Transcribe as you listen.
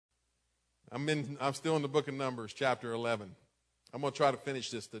I'm still in the book of Numbers, chapter 11. I'm going to try to finish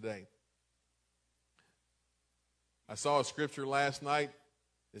this today. I saw a scripture last night.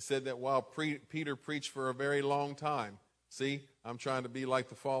 It said that while Peter preached for a very long time. See, I'm trying to be like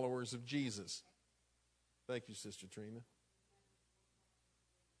the followers of Jesus. Thank you, Sister Trina.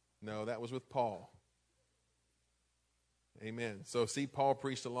 No, that was with Paul. Amen. So, see, Paul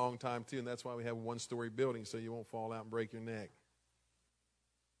preached a long time too, and that's why we have a one-story building, so you won't fall out and break your neck.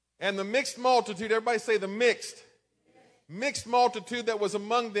 And the mixed multitude, everybody say the mixed multitude that was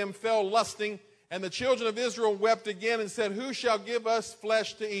among them fell lusting, and the children of Israel wept again and said, who shall give us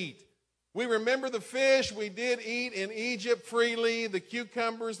flesh to eat? We remember the fish we did eat in Egypt freely, the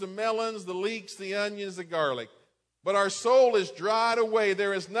cucumbers, the melons, the leeks, the onions, the garlic. But our soul is dried away.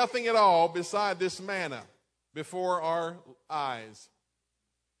 There is nothing at all beside this manna before our eyes.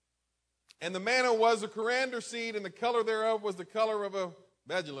 And the manna was a coriander seed, and the color thereof was the color of a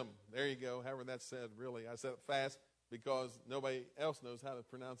bedulum. There you go, however that's said, really. I said it fast because nobody else knows how to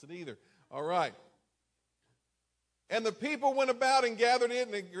pronounce it either. All right. And the people went about and gathered it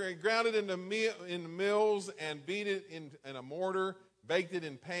and ground it in the mills and beat it in a mortar, baked it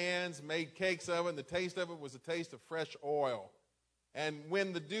in pans, made cakes of it, and the taste of it was the taste of fresh oil. And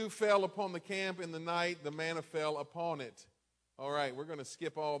when the dew fell upon the camp in the night, the manna fell upon it. All right, we're going to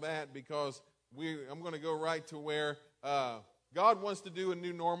skip all that because I'm going to go right to where God wants to do a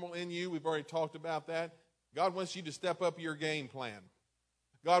new normal in you. We've already talked about that. God wants you to step up your game plan.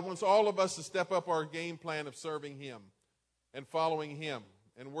 God wants all of us to step up our game plan of serving Him and following Him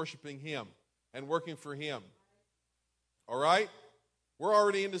and worshiping Him and working for Him. All right? We're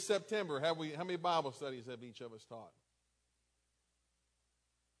already into September. How many Bible studies have each of us taught?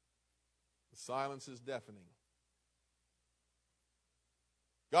 The silence is deafening.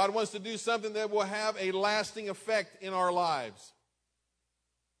 God wants to do something that will have a lasting effect in our lives.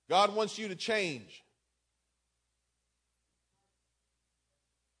 God wants you to change.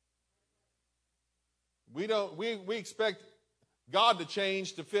 We expect God to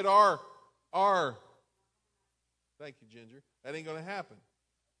change to fit our thank you, Ginger. That ain't going to happen.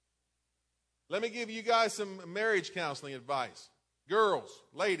 Let me give you guys some marriage counseling advice. Girls,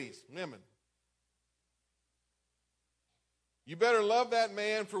 ladies, women. You better love that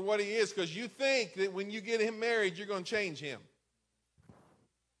man for what he is, because you think that when you get him married, you're going to change him.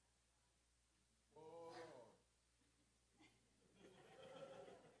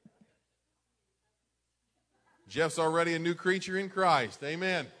 Jeff's already a new creature in Christ.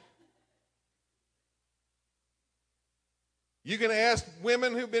 Amen. You can ask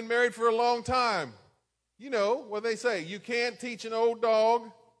women who've been married for a long time. You know what they say. You can't teach an old dog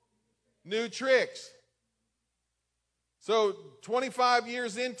new tricks. So 25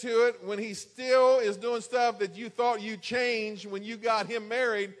 years into it, when he still is doing stuff that you thought you changed when you got him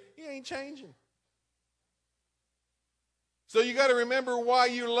married, he ain't changing. So you got to remember why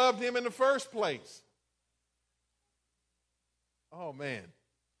you loved him in the first place. Oh, man.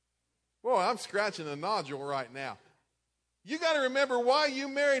 Boy, I'm scratching a nodule right now. You got to remember why you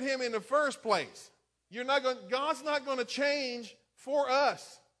married him in the first place. God's not going to change for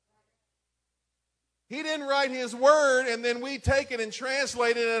us. He didn't write His word and then we take it and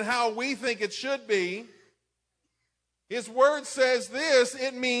translate it in how we think it should be. His word says this,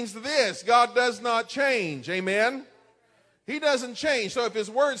 it means this. God does not change. Amen? He doesn't change. So if His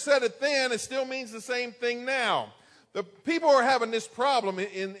word said it then, it still means the same thing now. The people are having this problem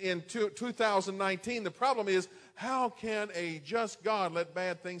in 2019. The problem is, how can a just God let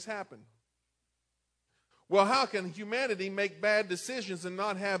bad things happen? Well, how can humanity make bad decisions and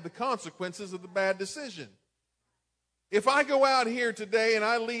not have the consequences of the bad decision? If I go out here today and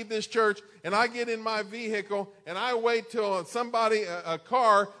I leave this church and I get in my vehicle and I wait till a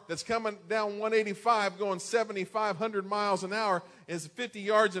car that's coming down 185 going 7,500 miles an hour is 50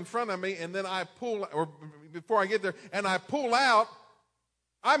 yards in front of me, and then I pull, or before I get there, and I pull out,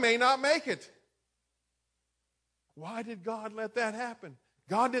 I may not make it. Why did God let that happen?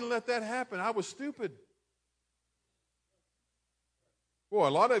 God didn't let that happen. I was stupid. Boy, a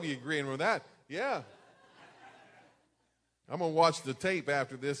lot of you agreeing with that. Yeah. I'm going to watch the tape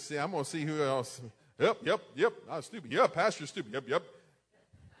after this. I'm going to see who else. Yep. I was stupid. Yeah, Pastor's stupid. Yep.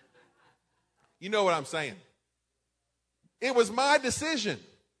 You know what I'm saying. It was my decision.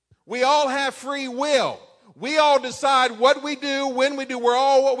 We all have free will. We all decide what we do, when we do. We're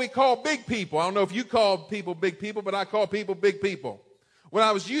all what we call big people. I don't know if you call people big people, but I call people big people. When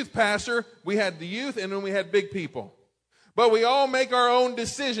I was youth pastor, we had the youth and then we had big people. But we all make our own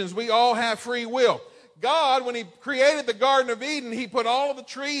decisions. We all have free will. God, when he created the Garden of Eden, he put all of the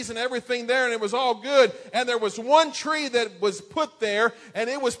trees and everything there, and it was all good. And there was one tree that was put there, and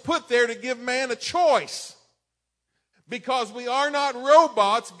it was put there to give man a choice. Because we are not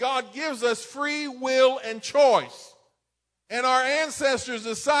robots, God gives us free will and choice. And our ancestors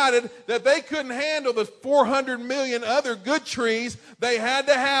decided that they couldn't handle the 400 million other good trees. They had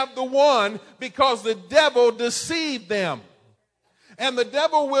to have the one because the devil deceived them. And the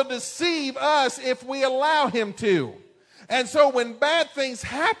devil will deceive us if we allow him to. And so when bad things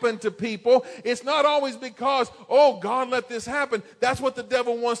happen to people, it's not always because, oh, God let this happen. That's what the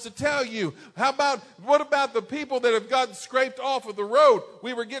devil wants to tell you. What about the people that have gotten scraped off of the road?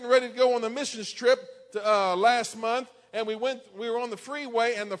 We were getting ready to go on the missions trip last month, and we were on the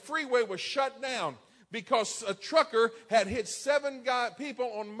freeway, and the freeway was shut down because a trucker had hit 7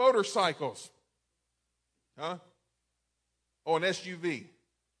 people on motorcycles. Huh? Oh, an SUV.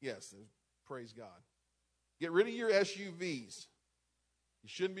 Yes, praise God. Get rid of your SUVs. You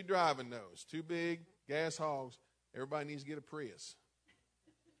shouldn't be driving those. Too big, gas hogs. Everybody needs to get a Prius.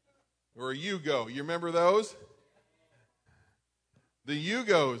 Or a Yugo. You remember those? The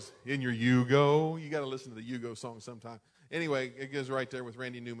Yugos. In your Yugo. You got to listen to the Yugo song sometime. Anyway, it goes right there with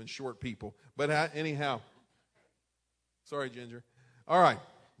Randy Newman's Short People. But anyhow. Sorry, Ginger. All right.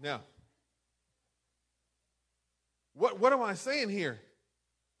 Now. What am I saying here?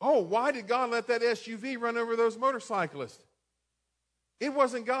 Oh, why did God let that SUV run over those motorcyclists? It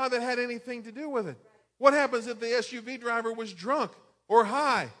wasn't God that had anything to do with it. What happens if the SUV driver was drunk or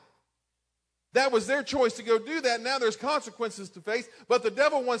high? That was their choice to go do that. Now there's consequences to face. But the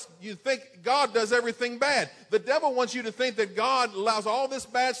devil wants you to think God does everything bad. The devil wants you to think that God allows all this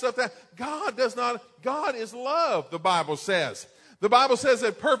bad stuff to happen. God does not. God is love, the Bible says. The Bible says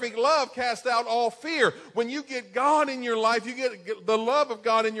that perfect love casts out all fear. When you get God in your life, you get the love of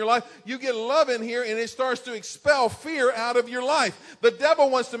God in your life, you get love in here, and it starts to expel fear out of your life. The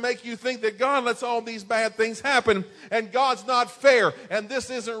devil wants to make you think that God lets all these bad things happen, and God's not fair, and this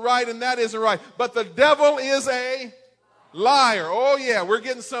isn't right, and that isn't right. But the devil is a liar. Oh, yeah, we're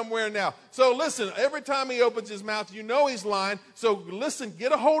getting somewhere now. So listen, every time he opens his mouth, you know he's lying. So listen,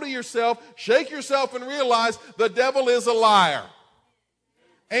 get a hold of yourself, shake yourself, and realize the devil is a liar.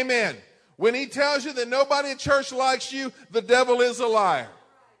 Amen. When he tells you that nobody at church likes you, the devil is a liar.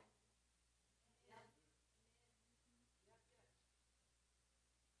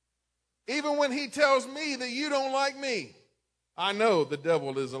 Even when he tells me that you don't like me, I know the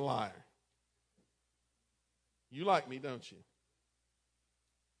devil is a liar. You like me, don't you?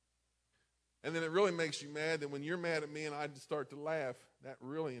 And then it really makes you mad that when you're mad at me and I start to laugh, that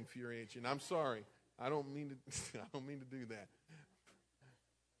really infuriates you. And I'm sorry. I don't mean to do that.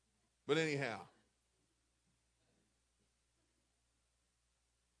 But anyhow,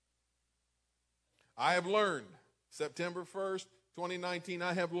 I have learned, September 1st, 2019,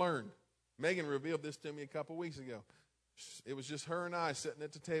 I have learned. Megan revealed this to me a couple weeks ago. It was just her and I sitting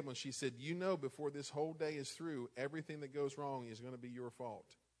at the table, and she said, you know, before this whole day is through, everything that goes wrong is going to be your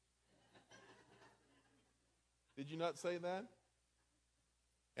fault. Did you not say that?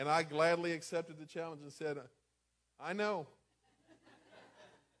 And I gladly accepted the challenge and said, I know.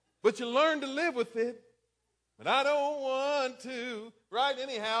 But you learn to live with it. But I don't want to. Right?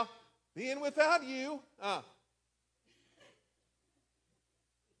 Anyhow, being without you.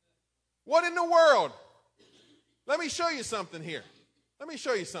 What in the world? Let me show you something here.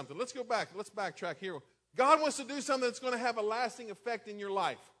 Let's go back. Let's backtrack here. God wants to do something that's going to have a lasting effect in your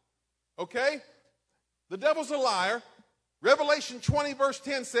life. Okay? The devil's a liar. Revelation 20 verse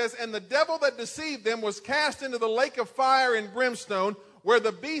 10 says, and the devil that deceived them was cast into the lake of fire and brimstone, where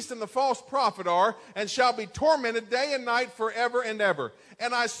the beast and the false prophet are, and shall be tormented day and night forever and ever.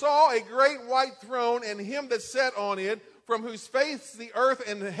 And I saw a great white throne, and him that sat on it, from whose face the earth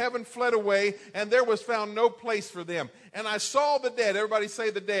and heaven fled away, and there was found no place for them. And I saw the dead. Everybody say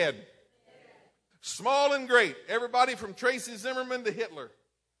the dead. Small and great. Everybody from Tracy Zimmerman to Hitler.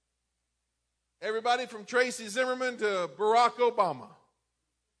 Everybody from Tracy Zimmerman to Barack Obama.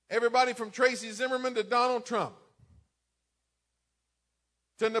 Everybody from Tracy Zimmerman to Donald Trump.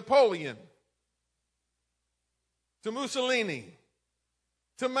 To Napoleon, to Mussolini,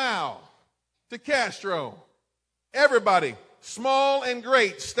 to Mao, to Castro. Everybody, small and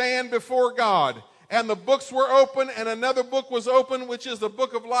great, stand before God. And the books were open, and another book was open, which is the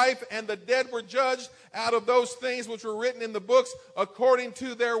book of life, and the dead were judged out of those things which were written in the books according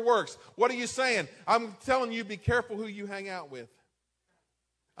to their works. What are you saying? I'm telling you, be careful who you hang out with.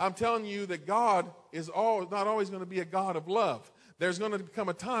 I'm telling you that God is not always going to be a God of love. there's going to come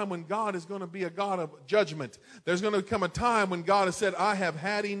a time when God is going to be a God of judgment. There's going to come a time when God has said, I have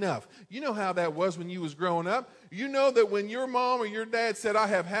had enough. You know how that was when you was growing up. You know that when your mom or your dad said, I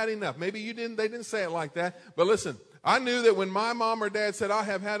have had enough. Maybe they didn't say it like that. But listen, I knew that when my mom or dad said, I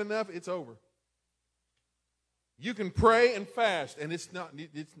have had enough, it's over. You can pray and fast, and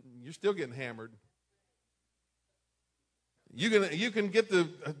you're still getting hammered. You can get the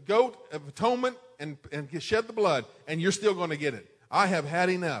goat of atonement and shed the blood, and you're still going to get it. I have had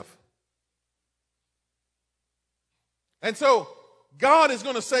enough. And so God is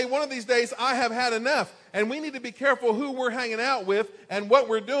going to say one of these days, I have had enough. And we need to be careful who we're hanging out with and what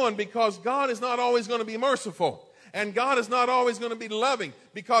we're doing, because God is not always going to be merciful. And God is not always going to be loving,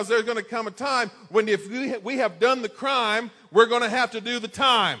 because there's going to come a time when if we have done the crime, we're going to have to do the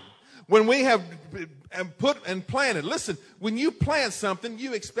time. When we have put and planted. Listen, when you plant something,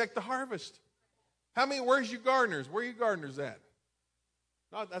 you expect the harvest. Where's your gardeners? Where are your gardeners at?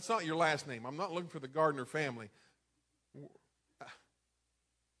 No, that's not your last name. I'm not looking for the Gardner family. That's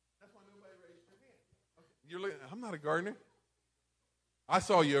why nobody raised their hand. I'm not a gardener. I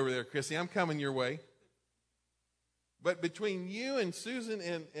saw you over there, Chrissy. I'm coming your way. But between you and Susan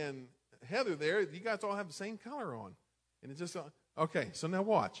and Heather there, you guys all have the same color on. And it's just, okay, so now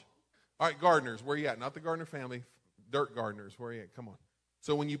watch. All right, gardeners, where you at? Not the Gardner family, dirt gardeners, where you at? Come on.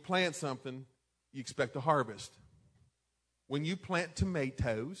 So when you plant something, you expect a harvest. When you plant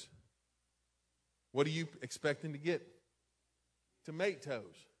tomatoes, what are you expecting to get?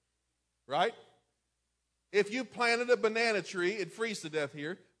 Tomatoes, right? If you planted a banana tree, it'd freeze to death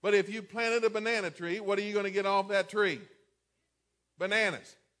here, but if you planted a banana tree, what are you going to get off that tree?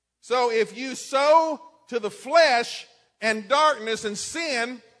 Bananas. So if you sow to the flesh and darkness and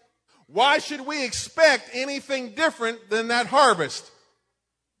sin, why should we expect anything different than that harvest?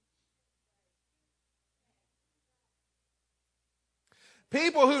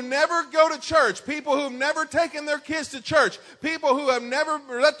 People who never go to church, people who have never taken their kids to church, people who have never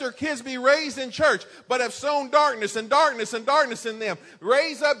let their kids be raised in church, but have sown darkness and darkness and darkness in them,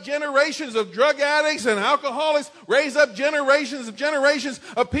 raise up generations of drug addicts and alcoholics, raise up generations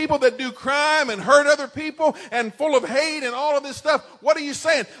of people that do crime and hurt other people and full of hate and all of this stuff. What are you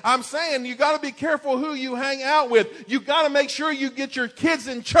saying? I'm saying you got to be careful who you hang out with. You got to make sure you get your kids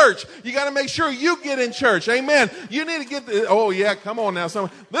in church. You got to make sure you get in church. Amen. You need to get oh yeah, come on now.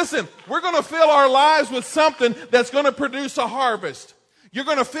 Listen, we're going to fill our lives with something that's going to produce a harvest. You're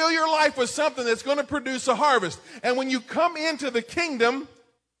going to fill your life with something that's going to produce a harvest. And when you come into the kingdom,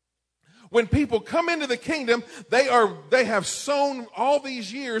 when people come into the kingdom, they have sown all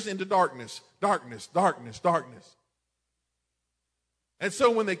these years into darkness, darkness, darkness, darkness. And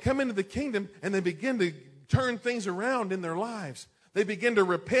so when they come into the kingdom and they begin to turn things around in their lives, they begin to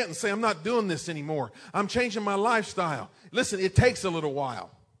repent and say, I'm not doing this anymore. I'm changing my lifestyle. Listen, it takes a little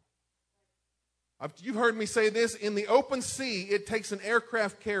while. You've heard me say this. In the open sea, it takes an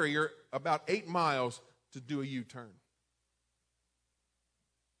aircraft carrier about 8 miles to do a U-turn.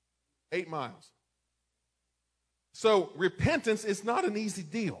 8 miles. So repentance is not an easy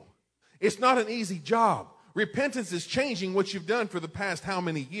deal. It's not an easy job. Repentance is changing what you've done for the past how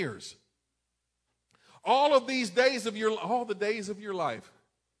many years? All the days of your life,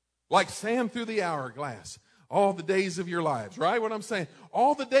 like sand through the hourglass, all the days of your lives, right? What I'm saying,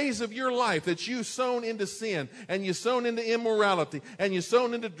 all the days of your life that you've sown into sin, and you've sown into immorality, and you've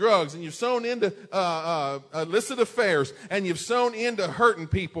sown into drugs, and you've sown into illicit affairs, and you've sown into hurting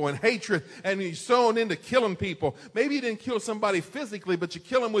people and hatred, and you've sown into killing people. Maybe you didn't kill somebody physically, but you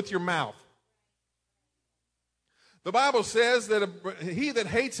kill them with your mouth. The Bible says that he that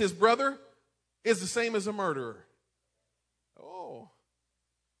hates his brother is the same as a murderer.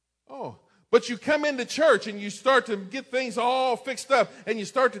 Oh. But you come into church and you start to get things all fixed up and you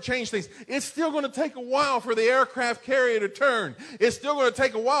start to change things. It's still going to take a while for the aircraft carrier to turn. It's still going to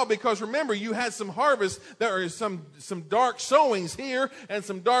take a while because remember, you had some harvest. There are some dark sowings here and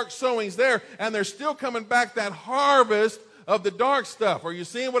some dark sowings there, and they're still coming back that harvest of the dark stuff. Are you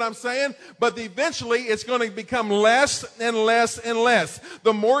seeing what I'm saying? But eventually it's going to become less and less and less.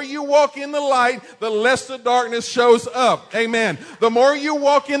 The more you walk in the light, the less the darkness shows up. Amen. The more you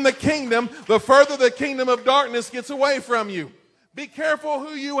walk in the kingdom, the further the kingdom of darkness gets away from you. Be careful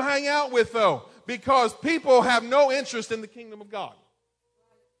who you hang out with, though, because people have no interest in the kingdom of God.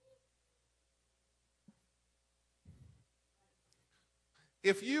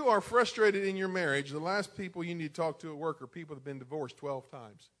 If you are frustrated in your marriage, the last people you need to talk to at work are people that have been divorced 12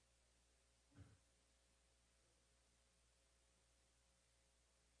 times.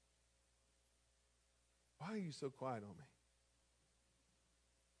 Why are you so quiet on me?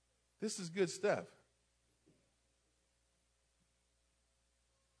 This is good stuff.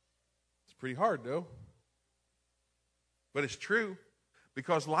 Pretty hard, though. But it's true,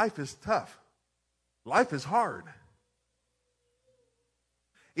 because life is tough. Life is hard.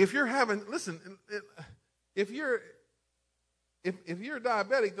 If you're having, listen, if you're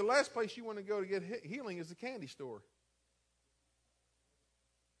diabetic, the last place you want to go to get healing is the candy store.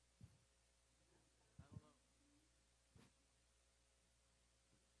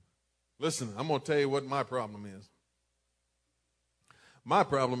 Listen, I'm going to tell you what my problem is. My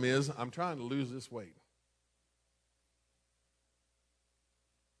problem is I'm trying to lose this weight.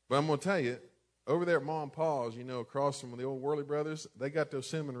 But I'm going to tell you, over there at Mom and Pa's, you know, across from the old Worley Brothers, they got those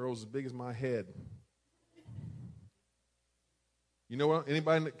cinnamon rolls as big as my head. You know what?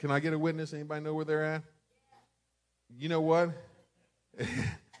 Anybody? Can I get a witness? Anybody know where they're at? You know what?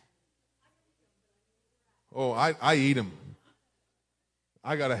 Oh, I eat them.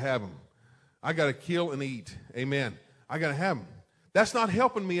 I got to have them. I got to kill and eat. Amen. I got to have them. That's not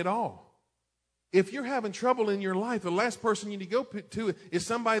helping me at all. If you're having trouble in your life, the last person you need to go to is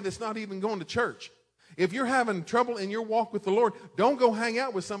somebody that's not even going to church. If you're having trouble in your walk with the Lord, don't go hang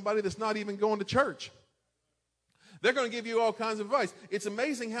out with somebody that's not even going to church. They're going to give you all kinds of advice. It's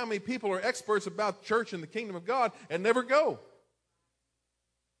amazing how many people are experts about church and the kingdom of God and never go.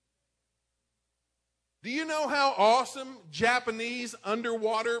 Do you know how awesome Japanese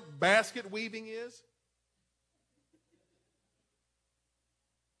underwater basket weaving is?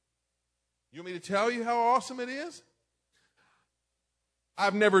 You want me to tell you how awesome it is?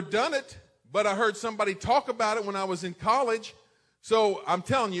 I've never done it, but I heard somebody talk about it when I was in college. So I'm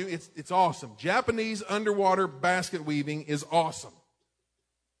telling you, it's awesome. Japanese underwater basket weaving is awesome.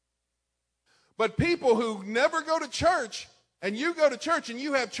 But people who never go to church, and you go to church and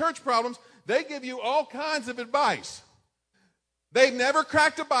you have church problems, they give you all kinds of advice. They've never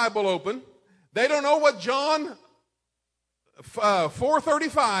cracked a Bible open. They don't know what John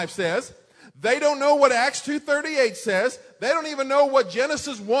 4:35 says. They don't know what Acts 2:38 says. They don't even know what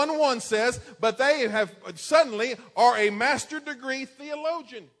Genesis 1:1 says, but they have suddenly are a master degree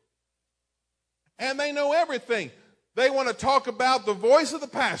theologian. And they know everything. They want to talk about the voice of the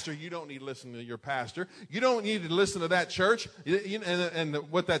pastor. You don't need to listen to your pastor. You don't need to listen to that church and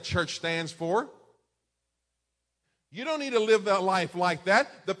what that church stands for. You don't need to live that life like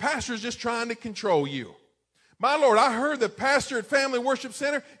that. The pastor is just trying to control you. My Lord, I heard the pastor at Family Worship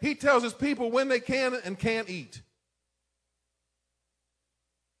Center, he tells his people when they can and can't eat.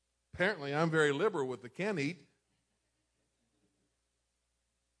 Apparently, I'm very liberal with the can eat.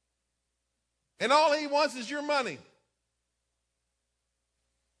 And all he wants is your money.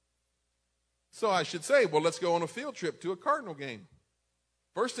 So I should say, well, let's go on a field trip to a Cardinal game.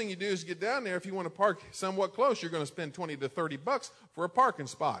 First thing you do is get down there. If you want to park somewhat close, you're going to spend $20 to $30 for a parking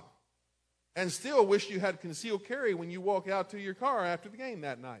spot. And still wish you had concealed carry when you walk out to your car after the game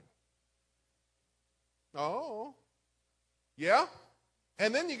that night. Oh, yeah.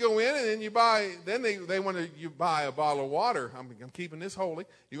 And then you go in and then you buy, then they want to, you buy a bottle of water. I'm keeping this holy.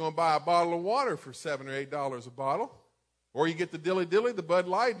 You're going to buy a bottle of water for $7 or $8 a bottle. Or you get the Dilly Dilly, the Bud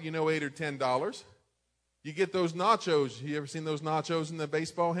Light, $8 or $10. You get those nachos. You ever seen those nachos in the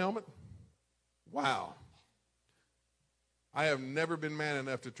baseball helmet? Wow. I have never been man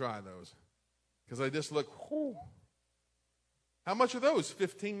enough to try those. Because I just look, whew. How much are those?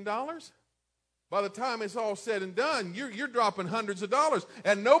 $15? By the time it's all said and done, you're dropping hundreds of dollars.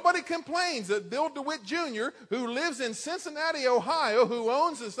 And nobody complains that Bill DeWitt Jr., who lives in Cincinnati, Ohio, who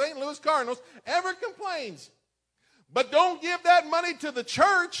owns the St. Louis Cardinals, ever complains. But don't give that money to the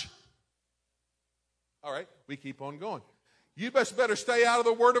church. All right, we keep on going. You better stay out of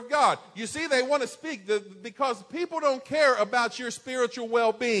the Word of God. You see, they want to speak because people don't care about your spiritual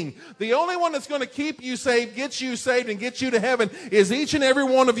well-being. The only one that's going to keep you saved, get you saved, and get you to heaven is each and every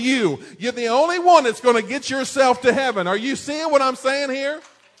one of you. You're the only one that's going to get yourself to heaven. Are you seeing what I'm saying here?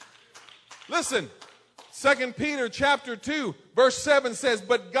 Listen, 2 Peter chapter 2, verse 7 says,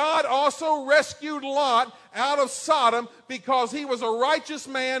 "But God also rescued Lot out of Sodom because he was a righteous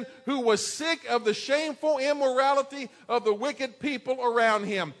man who was sick of the shameful immorality of the wicked people around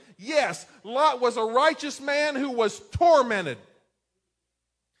him." Yes, Lot was a righteous man who was tormented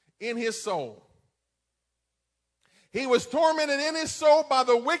in his soul. He was tormented in his soul by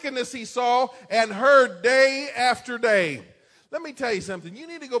the wickedness he saw and heard day after day. Let me tell you something. You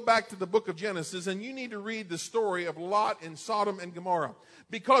need to go back to the book of Genesis and you need to read the story of Lot in Sodom and Gomorrah.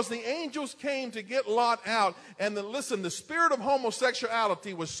 Because the angels came to get Lot out. And listen, the spirit of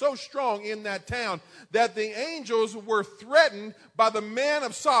homosexuality was so strong in that town that the angels were threatened by the men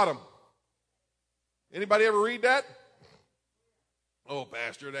of Sodom. Anybody ever read that? Oh,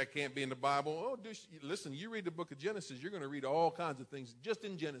 Pastor, that can't be in the Bible. Oh, listen, you read the book of Genesis, you're going to read all kinds of things just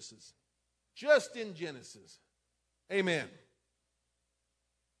in Genesis. Just in Genesis. Amen.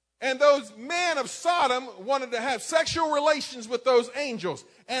 And those men of Sodom wanted to have sexual relations with those angels.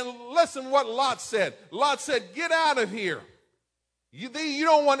 And listen what Lot said. Lot said, get out of here. You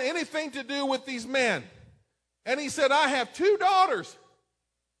don't want anything to do with these men. And he said, I have 2 daughters.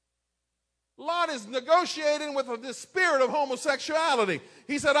 Lot is negotiating with this spirit of homosexuality.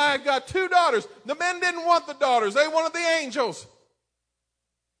 He said, I have got 2 daughters. The men didn't want the daughters. They wanted the angels.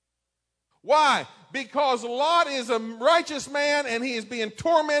 Why? Because Lot is a righteous man and he is being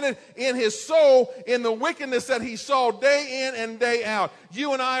tormented in his soul in the wickedness that he saw day in and day out.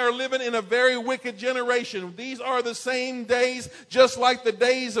 You and I are living in a very wicked generation. These are the same days just like the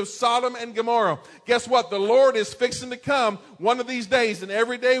days of Sodom and Gomorrah. Guess what? The Lord is fixing to come one of these days, and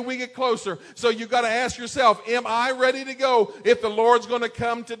every day we get closer. So you got to ask yourself, am I ready to go if the Lord's going to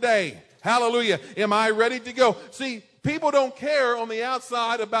come today? Hallelujah. Am I ready to go? See, people don't care on the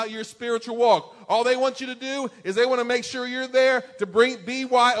outside about your spiritual walk. All they want you to do is they want to make sure you're there to bring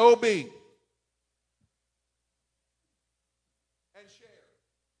BYOB. And share.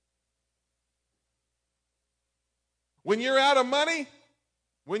 When you're out of money,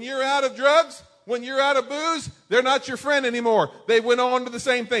 when you're out of drugs, when you're out of booze, they're not your friend anymore. They went on to the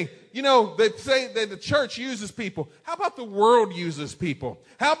same thing. You know, they say that the church uses people. How about the world uses people?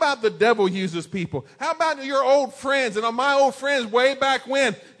 How about the devil uses people? How about your old friends? And my old friends way back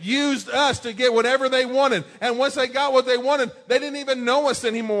when used us to get whatever they wanted. And once they got what they wanted, they didn't even know us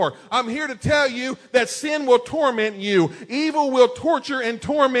anymore. I'm here to tell you that sin will torment you. Evil will torture and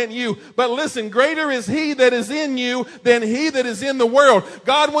torment you. But listen, greater is he that is in you than he that is in the world.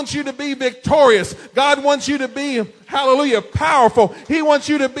 God wants you to be victorious. God wants you to be, hallelujah, powerful. He wants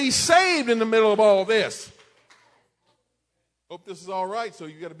you to be saved in the middle of all this. Hope this is all right, so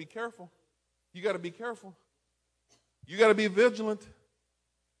you got to be careful. You got to be careful. You got to be vigilant.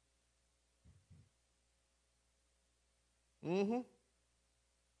 I'm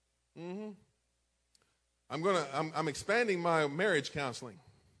expanding my marriage counseling.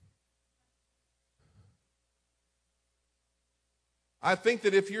 I think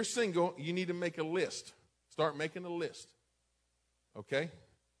that if you're single, you need to make a list. Start making a list. Okay?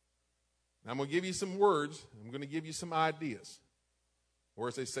 Now I'm going to give you some words. I'm going to give you some ideas. Or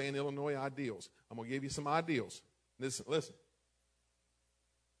as they say in Illinois, ideals. I'm going to give you some ideals. Listen.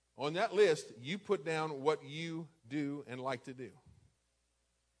 On that list, you put down what you do and like to do.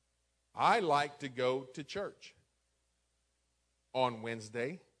 I like to go to church on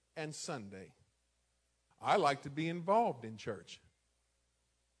Wednesday and Sunday. I like to be involved in church.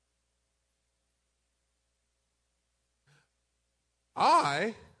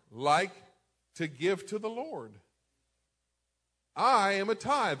 I like to give to the Lord. I am a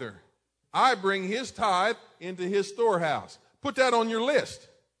tither. I bring his tithe into his storehouse. Put that on your list.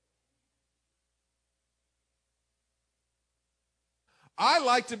 I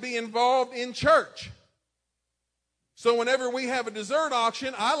like to be involved in church. So whenever we have a dessert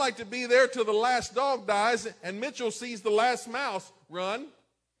auction, I like to be there till the last dog dies and Mitchell sees the last mouse run.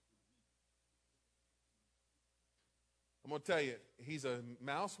 I'm going to tell you, he's a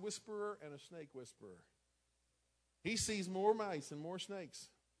mouse whisperer and a snake whisperer. He sees more mice and more snakes.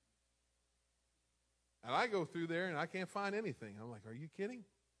 And I go through there and I can't find anything. I'm like, are you kidding?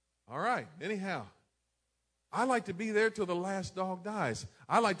 All right, anyhow. I like to be there till the last dog dies.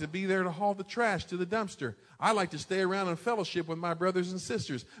 I like to be there to haul the trash to the dumpster. I like to stay around and fellowship with my brothers and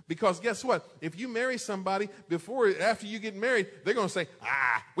sisters. Because guess what? If you marry somebody after you get married, they're going to say,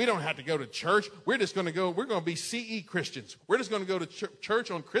 we don't have to go to church. We're going to be CE Christians. We're just going to go to church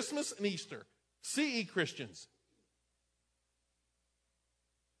on Christmas and Easter. CE Christians.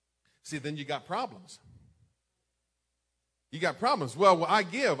 See, then you got problems. You got problems. Well, I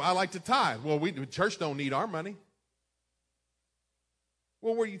give. I like to tithe. Well, church don't need our money.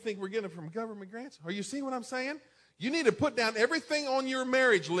 Well, where do you think we're getting it from? Government grants? Are you seeing what I'm saying? You need to put down everything on your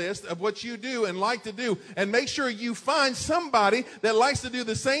marriage list of what you do and like to do, and make sure you find somebody that likes to do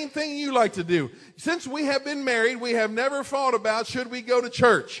the same thing you like to do. Since we have been married, we have never thought about should we go to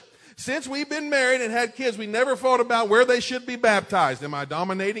church. Since we've been married and had kids, we never thought about where they should be baptized. Am I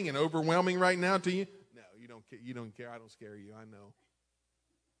dominating and overwhelming right now to you? You don't care. I don't scare you. I know.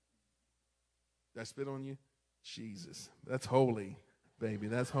 Did I spit on you? Jesus. That's holy, baby.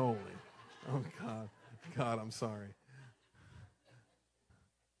 That's holy. Oh, God. God, I'm sorry.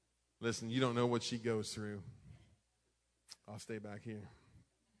 Listen, you don't know what she goes through. I'll stay back here.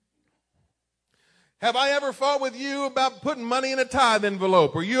 Have I ever fought with you about putting money in a tithe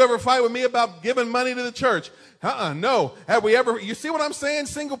envelope? Or you ever fight with me about giving money to the church? No. Have we ever, you see what I'm saying,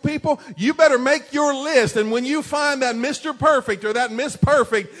 single people? You better make your list. And when you find that Mr. Perfect or that Miss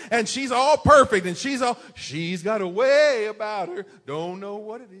Perfect, and she's all perfect, and she's got a way about her, don't know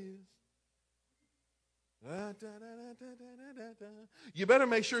what it is. You better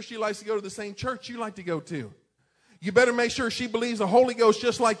make sure she likes to go to the same church you like to go to. You better make sure she believes the Holy Ghost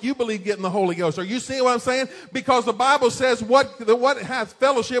just like you believe getting the Holy Ghost. Are you seeing what I'm saying? Because the Bible says what hath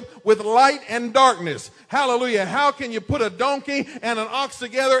fellowship with light and darkness. Hallelujah. How can you put a donkey and an ox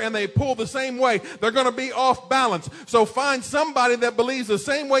together and they pull the same way? They're going to be off balance. So find somebody that believes the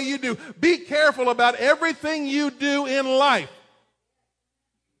same way you do. Be careful about everything you do in life.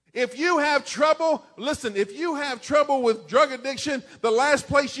 If you have trouble, listen, if you have trouble with drug addiction, the last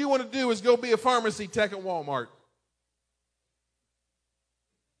place you want to do is go be a pharmacy tech at Walmart.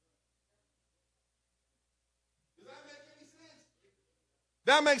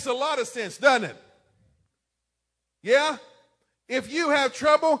 That makes a lot of sense, doesn't it? Yeah? If you have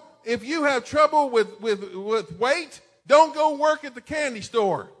trouble with weight, don't go work at the candy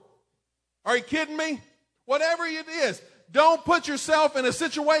store. Are you kidding me? Whatever it is, don't put yourself in a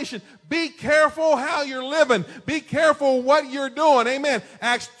situation. Be careful how you're living. Be careful what you're doing. Amen.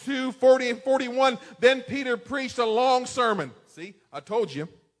 Acts 2:40 and 41, then Peter preached a long sermon. See, I told you.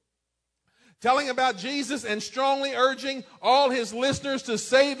 Telling about Jesus and strongly urging all his listeners to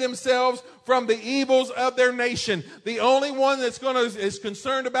save themselves from the evils of their nation. The only one that's is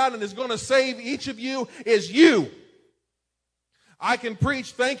concerned about and is going to save each of you is you. I can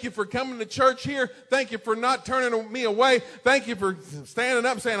preach, thank you for coming to church here. Thank you for not turning me away. Thank you for standing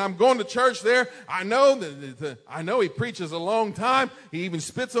up and saying, I'm going to church there. I know he preaches a long time. He even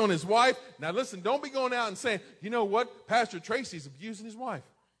spits on his wife. Now listen, don't be going out and saying, you know what? Pastor Tracy's abusing his wife.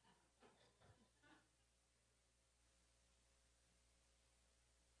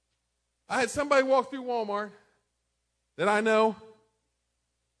 I had somebody walk through Walmart that I know,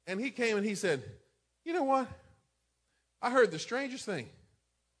 and he came and he said, you know what? I heard the strangest thing.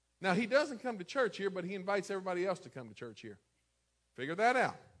 Now, he doesn't come to church here, but he invites everybody else to come to church here. Figure that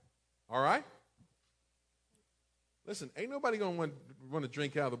out. All right? Listen, ain't nobody going to want to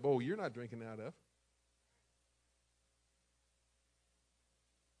drink out of the bowl you're not drinking out of.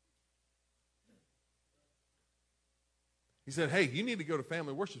 He said, hey, you need to go to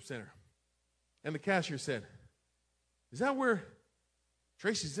Family Worship Center. And the cashier said, is that where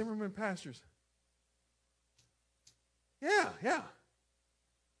Tracy Zimmerman pastors? Yeah.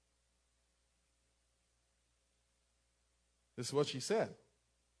 This is what she said.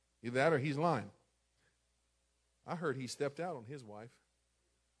 Either that or he's lying. I heard he stepped out on his wife.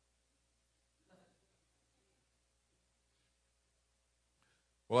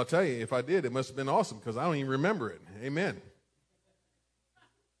 Well, I'll tell you, if I did, it must have been awesome because I don't even remember it. Amen.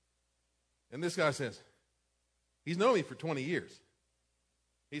 And this guy says, he's known me for 20 years.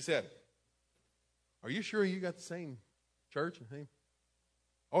 He said, are you sure you got the same church and thing?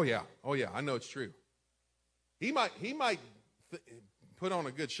 Oh yeah, I know it's true. He might put on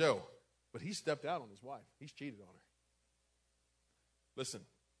a good show, but he stepped out on his wife. He's cheated on her. Listen,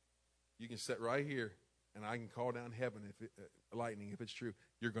 you can sit right here, and I can call down heaven, lightning, if it's true.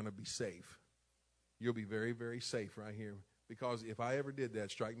 You're going to be safe. You'll be very, very safe right here. Because if I ever did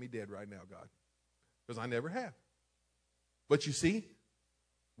that, strike me dead right now, God. Because I never have. But you see,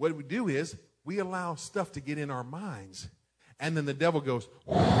 what we do is we allow stuff to get in our minds. And then the devil goes,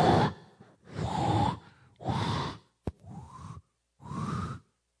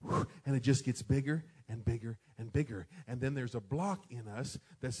 and it just gets bigger and bigger and bigger. And then there's a block in us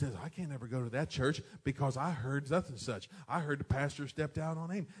that says, I can't ever go to that church because I heard such and such. I heard the pastor stepped out on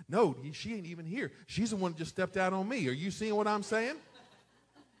him. No, she ain't even here. She's the one that just stepped out on me. Are you seeing what I'm saying?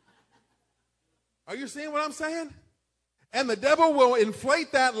 Are you seeing what I'm saying? And the devil will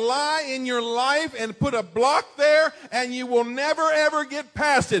inflate that lie in your life and put a block there, and you will never, ever get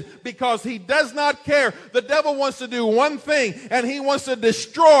past it because he does not care. The devil wants to do one thing, and he wants to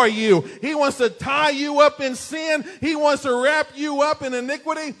destroy you. He wants to tie you up in sin. He wants to wrap you up in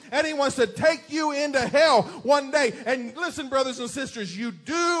iniquity, and he wants to take you into hell one day. And listen, brothers and sisters, you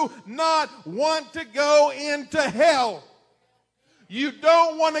do not want to go into hell. You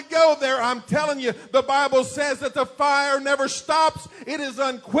don't want to go there. I'm telling you, the Bible says that the fire never stops. It is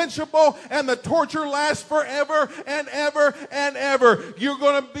unquenchable, and the torture lasts forever and ever and ever. You're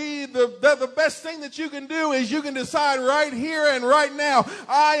going to be the best thing that you can do is you can decide right here and right now,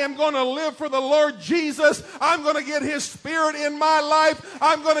 I am going to live for the Lord Jesus. I'm going to get his spirit in my life.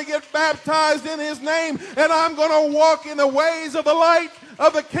 I'm going to get baptized in his name, and I'm going to walk in the ways of the light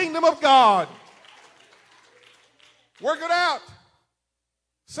of the kingdom of God. Work it out.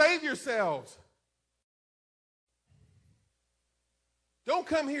 Save yourselves. Don't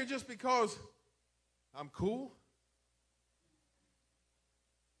come here just because I'm cool.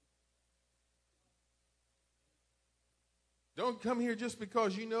 Don't come here just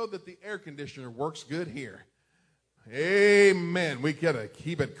because you know that the air conditioner works good here. Amen. We got to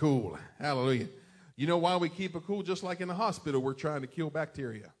keep it cool. Hallelujah. You know why we keep it cool? Just like in the hospital, we're trying to kill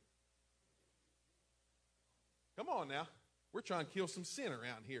bacteria. Come on now. We're trying to kill some sin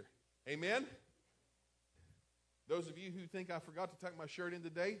around here. Amen. Those of you who think I forgot to tuck my shirt in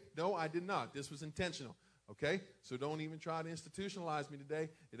today, no, I did not. This was intentional. Okay? So don't even try to institutionalize me today.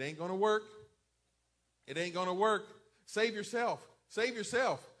 It ain't going to work. It ain't going to work. Save yourself. Save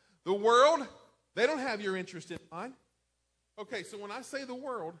yourself. The world, they don't have your interest in mind. Okay, so when I say the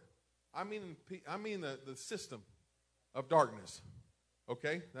world, I mean the system of darkness.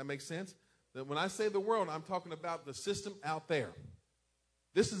 Okay, that makes sense? That when I say the world, I'm talking about the system out there.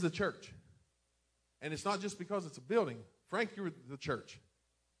 This is the church. And it's not just because it's a building. Frank, you're the church.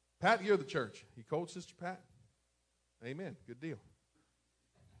 Pat, you're the church. You cold, Sister Pat? Amen. Good deal.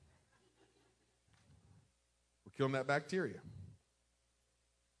 We're killing that bacteria.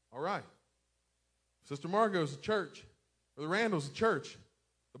 All right. Sister Margot's the church. Brother Randall's the church.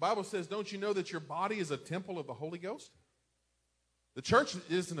 The Bible says, don't you know that your body is a temple of the Holy Ghost? The church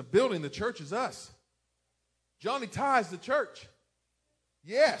isn't a building. The church is us. Johnny Ty's the church.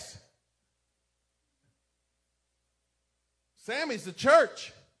 Yes. Sammy's the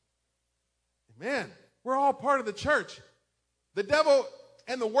church. Amen. We're all part of the church. The devil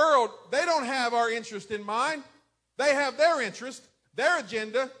and the world, they don't have our interest in mind. They have their interest, their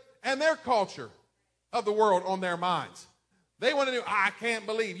agenda, and their culture of the world on their minds. They want to do, I can't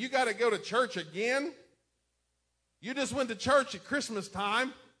believe you got to go to church again. You just went to church at Christmas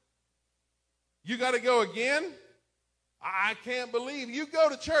time. You got to go again. I can't believe you go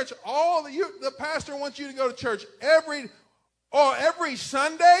to church. The pastor wants you to go to church every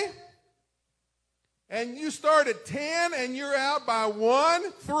Sunday. And you start at 10 and you're out by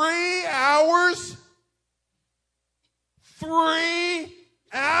 1, 3 hours. 3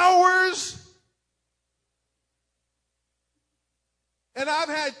 hours. And I've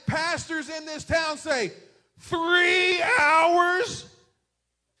had pastors in this town say, 3 hours?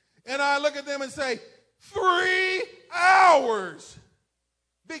 And I look at them and say, 3 hours.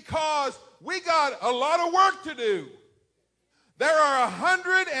 Because we got a lot of work to do. There are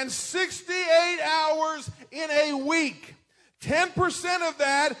 168 hours in a week. 10% of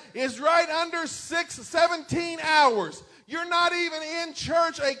that is right under 17 hours. You're not even in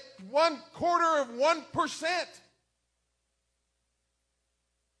church a 1/4 of 1%.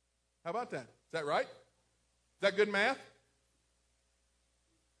 How about that? Is that right? Is that good math?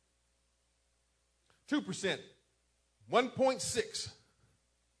 2%. 1.6.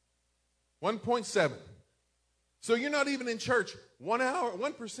 1.7. So you're not even in church 1 hour,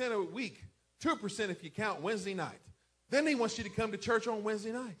 1% a week, 2% if you count Wednesday night. Then he wants you to come to church on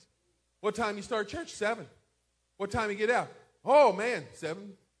Wednesday nights. What time you start church? 7. What time you get out? Oh, man,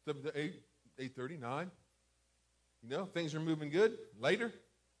 7 to 8, 8:30, 9. You know, things are moving good. Later,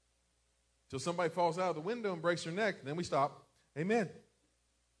 till somebody falls out of the window and breaks their neck, then we stop. Amen.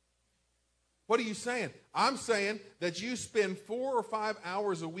 What are you saying? I'm saying that you spend 4 or 5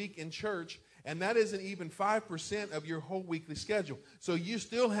 hours a week in church, and that isn't even 5% of your whole weekly schedule. So you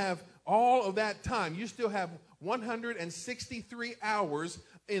still have all of that time. You still have 163 hours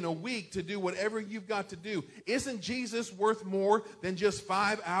in a week to do whatever you've got to do. Isn't Jesus worth more than just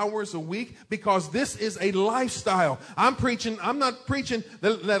 5 hours a week? Because this is a lifestyle. I'm not preaching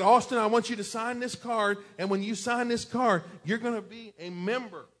that Austin, I want you to sign this card, and when you sign this card, you're going to be a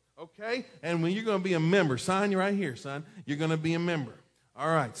member. Okay? And when you're going to be a member, sign right here, son. You're going to be a member. All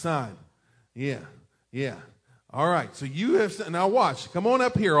right, sign. Yeah. All right, so you have, now watch. Come on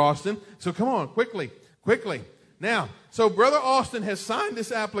up here, Austin. So come on, quickly. Now, so Brother Austin has signed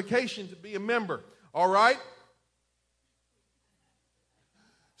this application to be a member. All right?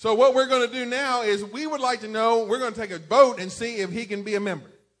 So what we're going to do now is we would like to know, we're going to take a vote and see if he can be a member.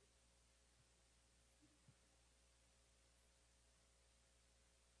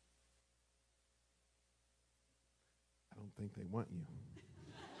 I don't think they want you.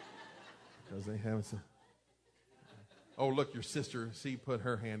 Because they haven't said. Oh, look, your sister, she put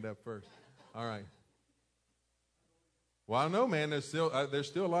her hand up first. All right. Well, I don't know, man. There's still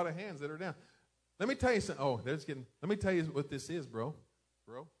a lot of hands that are down. Let me tell you something. Oh, let me tell you what this is, bro.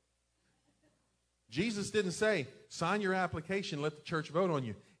 Jesus didn't say, sign your application, let the church vote on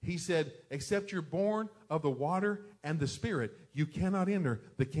you. He said, except you're born of the water and the Spirit, you cannot enter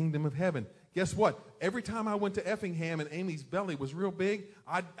the kingdom of heaven. Guess what? Every time I went to Effingham and Amy's belly was real big,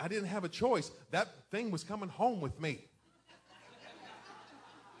 I didn't have a choice. That thing was coming home with me.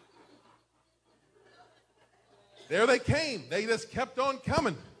 There they came. They just kept on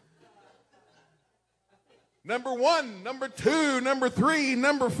coming. Number 1, number 2, number 3,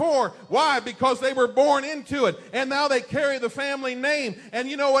 number 4. Why? Because they were born into it. And now they carry the family name. And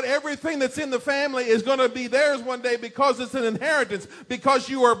you know what? Everything that's in the family is going to be theirs one day because it's an inheritance. Because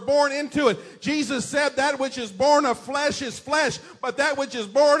you are born into it. Jesus said that which is born of flesh is flesh. But that which is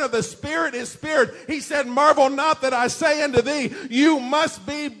born of the Spirit is spirit. He said, marvel not that I say unto thee, you must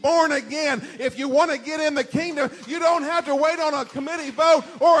be born again. If you want to get in the kingdom, you don't have to wait on a committee vote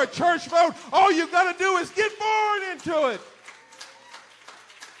or a church vote. All you got to do is get born into it.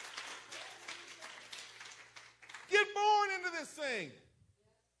 Get born into this thing.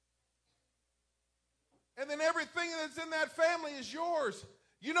 And then everything that's in that family is yours.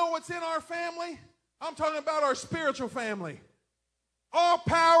 You know what's in our family? I'm talking about our spiritual family. All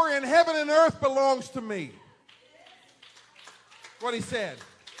power in heaven and earth belongs to me. What he said.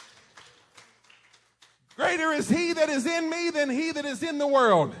 Greater is he that is in me than he that is in the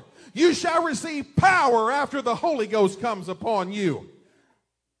world. You shall receive power after the Holy Ghost comes upon you.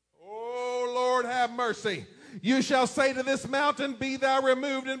 Oh, Lord, have mercy. You shall say to this mountain, be thou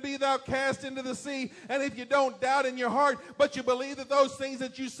removed and be thou cast into the sea. And if you don't doubt in your heart, but you believe that those things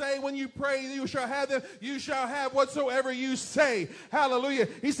that you say when you pray, you shall have them. You shall have whatsoever you say. Hallelujah.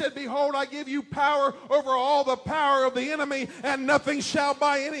 He said, behold, I give you power over all the power of the enemy, and nothing shall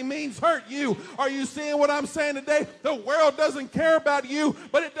by any means hurt you. Are you seeing what I'm saying today? The world doesn't care about you,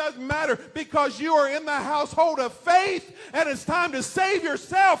 but it doesn't matter because you are in the household of faith, and it's time to save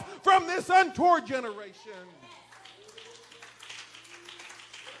yourself from this untoward generation.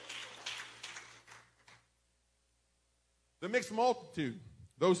 The mixed multitude,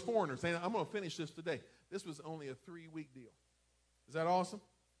 those foreigners. And I'm going to finish this today. This was only a 3-week deal. Is that awesome?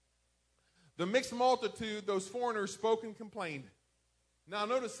 The mixed multitude, those foreigners spoke and complained. Now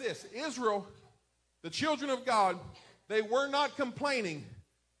notice this. Israel, the children of God, they were not complaining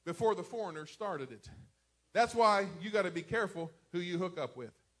before the foreigners started it. That's why you got to be careful who you hook up with.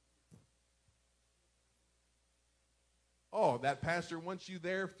 Oh, that pastor wants you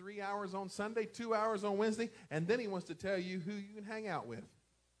there 3 hours on Sunday, 2 hours on Wednesday, and then he wants to tell you who you can hang out with.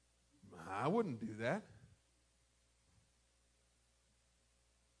 I wouldn't do that.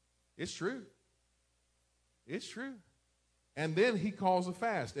 It's true. It's true. And then he calls a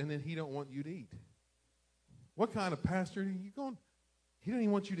fast, and then he don't want you to eat. What kind of pastor are you going? He don't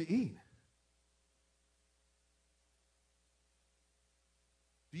even want you to eat.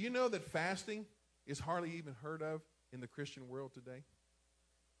 Do you know that fasting is hardly even heard of in the Christian world today?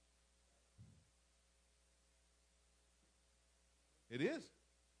 It is.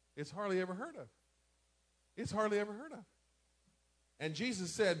 It's hardly ever heard of. It's hardly ever heard of. And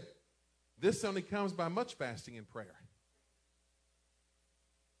Jesus said, this only comes by much fasting and prayer.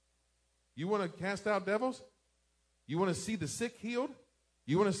 You want to cast out devils? You want to see the sick healed?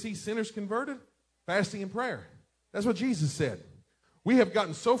 You want to see sinners converted? Fasting and prayer. That's what Jesus said. We have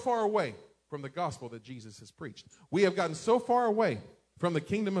gotten so far away from the gospel that Jesus has preached. We have gotten so far away from the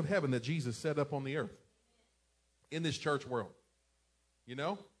kingdom of heaven that Jesus set up on the earth in this church world. You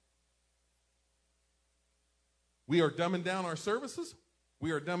know? We are dumbing down our services.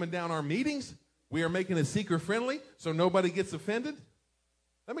 We are dumbing down our meetings. We are making it seeker friendly so nobody gets offended.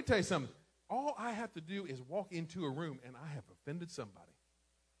 Let me tell you something. All I have to do is walk into a room and I have offended somebody.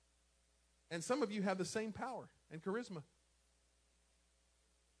 And some of you have the same power and charisma.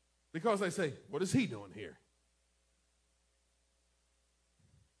 Because they say, what is he doing here?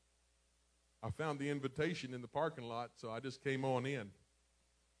 I found the invitation in the parking lot, so I just came on in.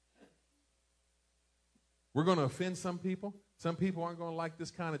 We're going to offend some people. Some people aren't going to like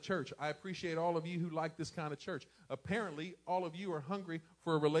this kind of church. I appreciate all of you who like this kind of church. Apparently, all of you are hungry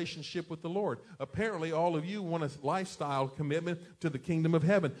for a relationship with the Lord. Apparently, all of you want a lifestyle commitment to the kingdom of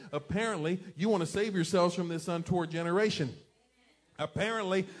heaven. Apparently, you want to save yourselves from this untoward generation.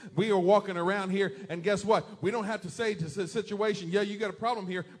 Apparently, we are walking around here, and guess what? We don't have to say to the situation, yeah, you got a problem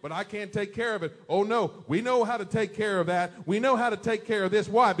here, but I can't take care of it. Oh, no. We know how to take care of that. We know how to take care of this.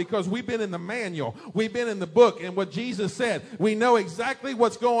 Why? Because we've been in the manual. We've been in the book and what Jesus said. We know exactly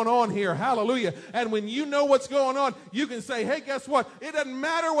what's going on here. Hallelujah. And when you know what's going on, you can say, hey, guess what? It doesn't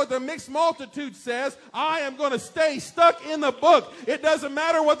matter what the mixed multitude says. I am going to stay stuck in the book. It doesn't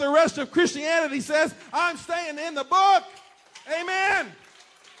matter what the rest of Christianity says. I'm staying in the book. Amen.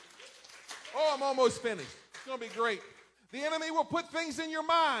 Oh, I'm almost finished. It's going to be great. The enemy will put things in your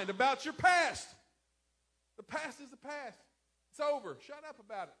mind about your past. The past is the past. It's over. Shut up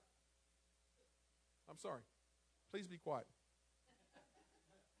about it. I'm sorry. Please be quiet.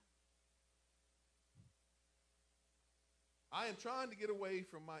 I am trying to get away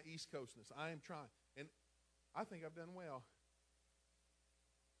from my East Coastness. I am trying. And I think I've done well.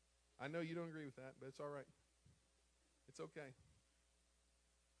 I know you don't agree with that, but it's all right. It's okay.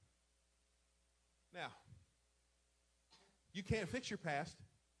 Now, you can't fix your past.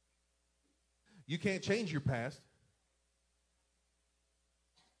 You can't change your past.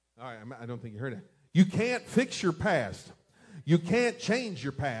 All right, I don't think you heard it. You can't fix your past. You can't change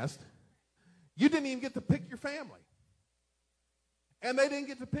your past. You didn't even get to pick your family. And they didn't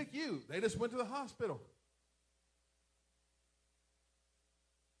get to pick you. They just went to the hospital.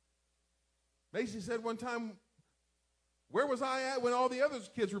 Macy said one time, where was I at when all the other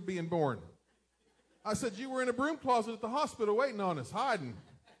kids were being born? I said, you were in a broom closet at the hospital waiting on us, hiding.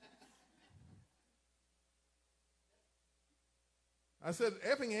 I said,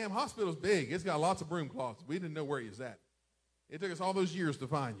 Effingham Hospital's big. It's got lots of broom closets. We didn't know where he was at. It took us all those years to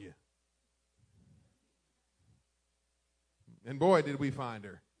find you. And boy, did we find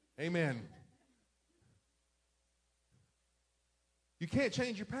her. Amen. You can't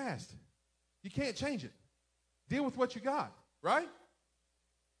change your past. You can't change it. Deal with what you got, right?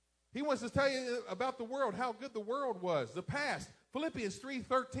 He wants to tell you about the world, how good the world was, the past. Philippians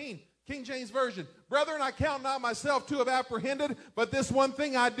 3:13, King James Version. Brethren, I count not myself to have apprehended, but this one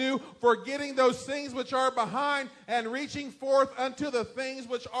thing I do, forgetting those things which are behind and reaching forth unto the things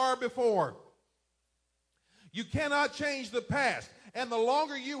which are before. You cannot change the past. And the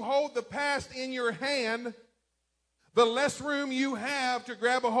longer you hold the past in your hand, the less room you have to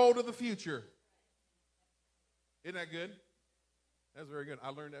grab a hold of the future. Isn't that good? That's very good. I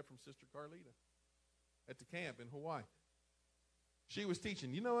learned that from Sister Carlita at the camp in Hawaii. She was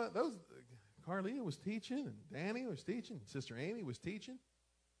teaching. You know what? Carlita was teaching, and Danny was teaching, Sister Amy was teaching.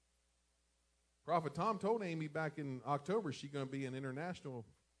 Prophet Tom told Amy back in October she's going to be an international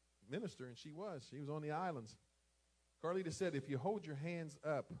minister, and she was. She was on the islands. Carlita said, if you hold your hands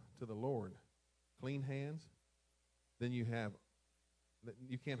up to the Lord, clean hands, then you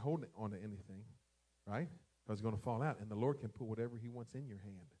can't hold it onto anything, right? Because it's going to fall out, and the Lord can put whatever he wants in your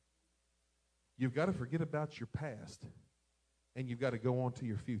hand. You've got to forget about your past, and you've got to go on to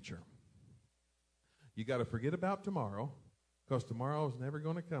your future. You got to forget about tomorrow, because tomorrow is never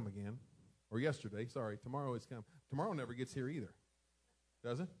going to come again. Or yesterday, sorry, tomorrow is come. Tomorrow never gets here either,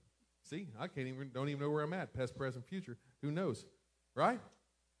 does it? See, I don't even know where I'm at, past, present, future. Who knows, right?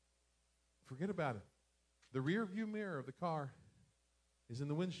 Forget about it. The rear view mirror of the car is in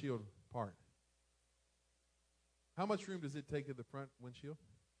the windshield part. How much room does it take at the front windshield?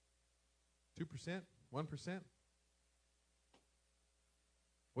 2%? 1%?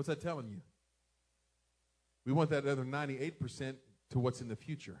 What's that telling you? We want that other 98% to what's in the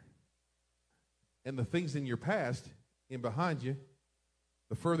future. And the things in your past, in behind you,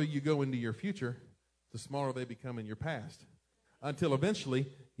 the further you go into your future, the smaller they become in your past. Until eventually,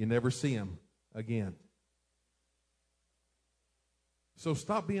 you never see them again. So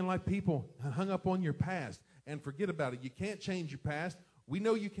stop being like people hung up on your past and forget about it. You can't change your past. We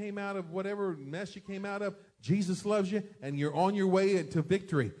know you came out of whatever mess you came out of. Jesus loves you, and you're on your way to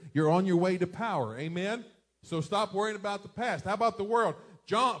victory. You're on your way to power. Amen? So stop worrying about the past. How about the world?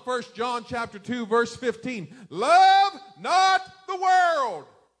 1 John chapter 2, verse 15. Love not the world.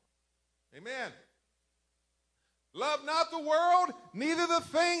 Amen. Love not the world, neither the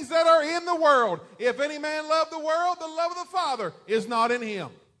things that are in the world. If any man love the world, the love of the Father is not in him.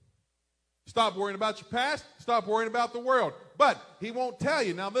 Stop worrying about your past. Stop worrying about the world. But he won't tell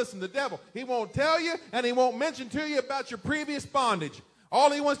you. Now listen, the devil, he won't tell you, and he won't mention to you about your previous bondage. All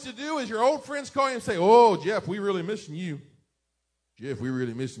he wants to do is your old friends call you and say, oh, Jeff, we really missing you. Jeff, we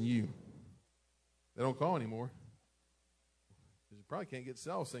really missing you. They don't call anymore. Because you probably can't get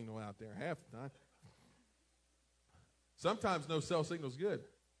cell signal out there half the time. Sometimes no cell signal's good.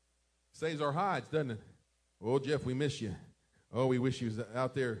 Saves our hides, doesn't it? Oh, Jeff, we miss you. Oh, we wish you was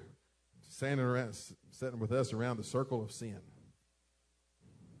out there sitting with us around the circle of sin.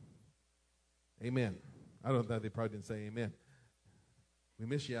 Amen. I don't know, they probably didn't say amen. We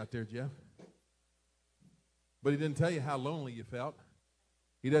miss you out there, Jeff. But he didn't tell you how lonely you felt.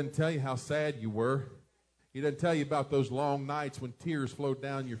 He doesn't tell you how sad you were. He doesn't tell you about those long nights when tears flowed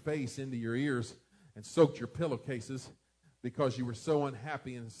down your face into your ears and soaked your pillowcases because you were so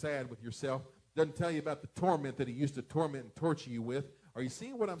unhappy and sad with yourself. Doesn't tell you about the torment that he used to torment and torture you with. Are you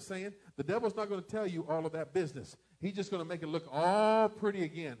seeing what I'm saying? The devil's not going to tell you all of that business. He's just going to make it look all pretty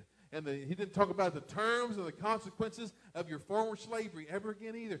again. and he didn't talk about the terms and the consequences of your former slavery ever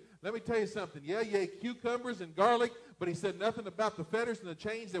again either. Let me tell you something. Yeah, you ate cucumbers and garlic, but he said nothing about the fetters and the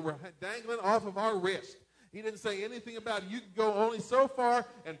chains that were dangling off of our wrist. He didn't say anything about you can go only so far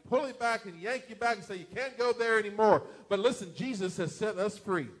and pull it back and yank you back and say you can't go there anymore. But listen, Jesus has set us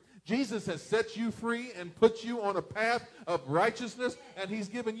free. Jesus has set you free and put you on a path of righteousness, and he's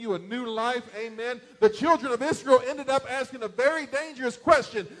given you a new life. Amen. The children of Israel ended up asking a very dangerous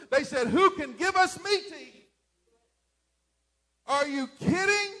question. They said, who can give us meat to eat? Are you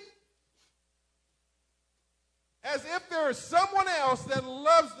kidding? As if there is someone else that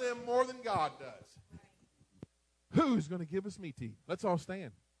loves them more than God does. Who's going to give us meat to eat? Let's all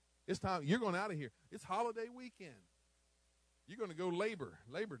stand. It's time. You're going out of here. It's holiday weekend. You're going to go Labor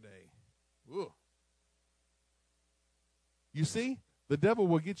Day. Ugh. You see, the devil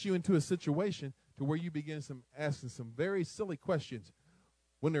will get you into a situation to where you begin asking some very silly questions.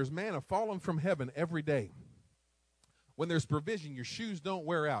 When there's manna falling from heaven every day, when there's provision, your shoes don't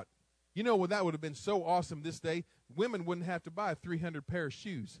wear out. You know what, that would have been so awesome this day? Women wouldn't have to buy 300 pair of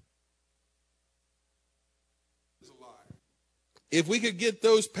shoes. If we could get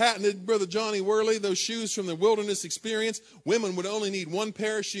those patented, Brother Johnny Worley, those shoes from the wilderness experience, women would only need one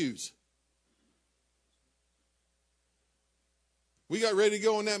pair of shoes. We got ready to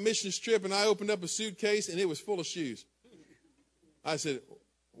go on that mission trip, and I opened up a suitcase, and it was full of shoes. I said,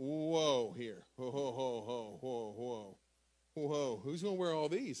 whoa, here. Whoa, whoa, whoa, whoa, whoa. Whoa, who's going to wear all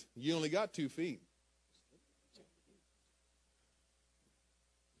these? You only got 2 feet.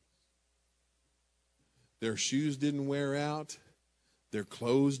 Their shoes didn't wear out. Their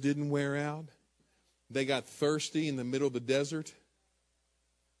clothes didn't wear out. They got thirsty in the middle of the desert.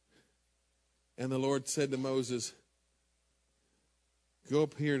 And the Lord said to Moses, go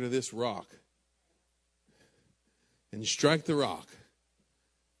up here to this rock and strike the rock.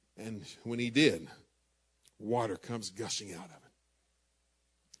 And when he did, water comes gushing out of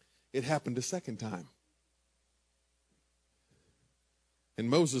it. It happened a second time. And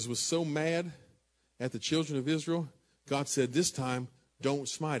Moses was so mad at the children of Israel, God said, this time, don't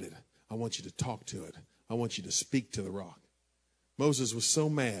smite it. I want you to talk to it. I want you to speak to the rock. Moses was so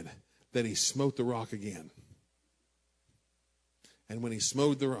mad that he smote the rock again. And when he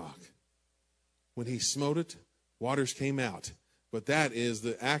smote the rock, when he smote it, waters came out. But that is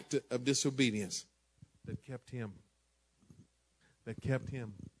the act of disobedience that kept him. That kept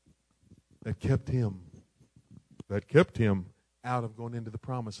him out of going into the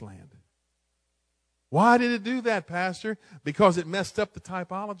promised land. Why did it do that, Pastor? Because it messed up the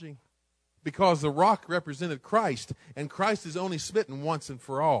typology. Because the rock represented Christ, and Christ is only smitten once and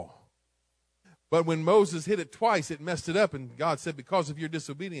for all. But when Moses hit it twice, it messed it up, and God said, because of your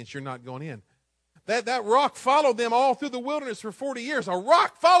disobedience, you're not going in. That rock followed them all through the wilderness for 40 years. A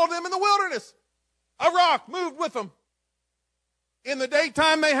rock followed them in the wilderness. A rock moved with them. In the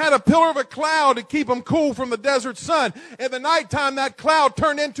daytime, they had a pillar of a cloud to keep them cool from the desert sun. In the nighttime, that cloud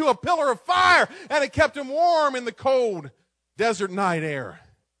turned into a pillar of fire, and it kept them warm in the cold desert night air.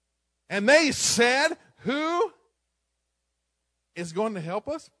 And they said, who is going to help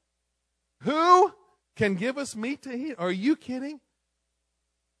us? Who can give us meat to eat? Are you kidding?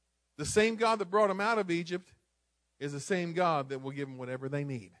 The same God that brought them out of Egypt is the same God that will give them whatever they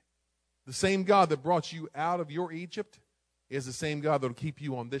need. The same God that brought you out of your Egypt is the same God that will keep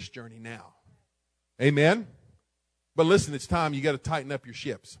you on this journey now. Amen? But listen, it's time. You got to tighten up your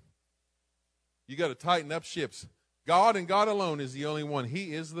ships. You got to tighten up ships. God and God alone is the only one.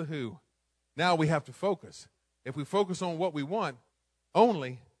 He is the who. Now we have to focus. If we focus on what we want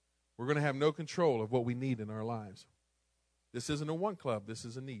only, we're going to have no control of what we need in our lives. This isn't a want club. This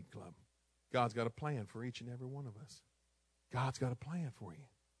is a need club. God's got a plan for each and every one of us. God's got a plan for you.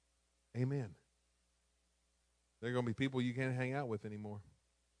 Amen. There are going to be people you can't hang out with anymore.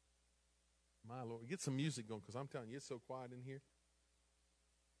 My Lord. Get some music going, because I'm telling you, it's so quiet in here.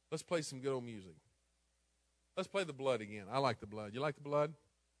 Let's play some good old music. Let's play The Blood again. I like The Blood. You like The Blood?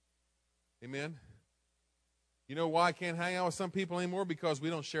 Amen. You know why I can't hang out with some people anymore? Because we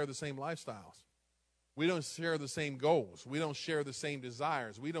don't share the same lifestyles. We don't share the same goals. We don't share the same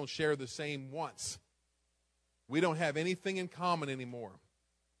desires. We don't share the same wants. We don't have anything in common anymore.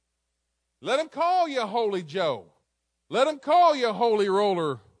 Let them call you Holy Joe. Let them call you Holy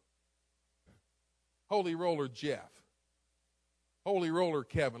Roller Jeff. Holy Roller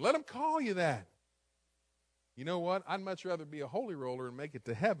Kevin. Let them call you that. You know what? I'd much rather be a holy roller and make it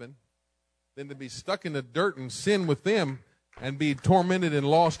to heaven than to be stuck in the dirt and sin with them and be tormented and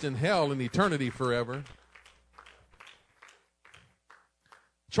lost in hell in eternity forever.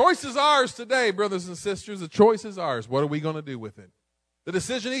 Choice is ours today, brothers and sisters. The choice is ours. What are we going to do with it? The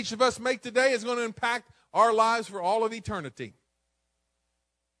decision each of us make today is going to impact our lives for all of eternity.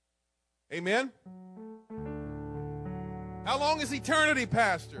 Amen? How long is eternity,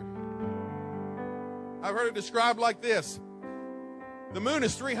 Pastor? I've heard it described like this. The moon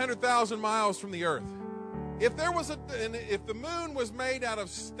is 300,000 miles from the earth. If the moon was made out of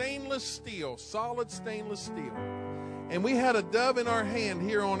stainless steel, solid stainless steel, and we had a dove in our hand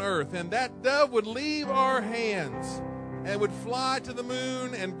here on earth, and that dove would leave our hands and would fly to the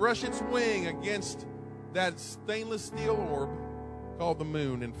moon and brush its wing against that stainless steel orb called the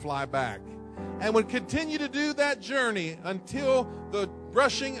moon and fly back, and would continue to do that journey until the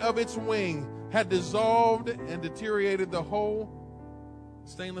brushing of its wing had dissolved and deteriorated the whole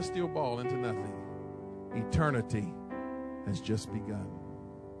stainless steel ball into nothing. Eternity has just begun.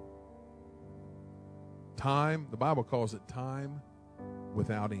 Time, the Bible calls it time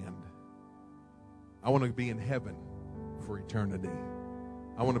without end. I want to be in heaven for eternity.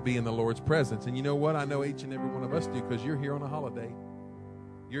 I want to be in the Lord's presence. And you know what? I know each and every one of us do, because you're here on a holiday.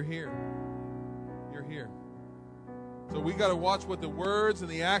 You're here. You're here. So we got to watch what the words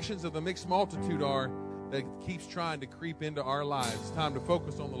and the actions of the mixed multitude are that keeps trying to creep into our lives. It's time to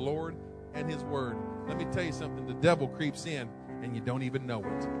focus on the Lord and His Word. Let me tell you something. The devil creeps in and you don't even know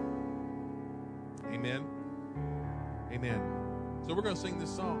it. Amen. Amen. So we're going to sing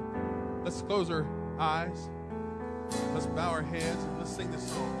this song. Let's close our eyes. Let's bow our heads and let's sing this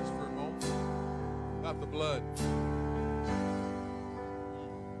song just for a moment about the blood.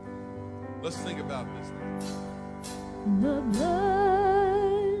 Let's think about this thing. The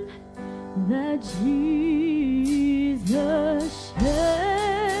blood that Jesus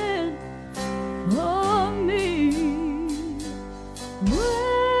shed for me way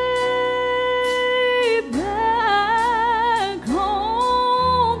back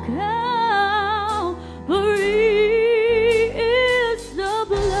on Calvary is the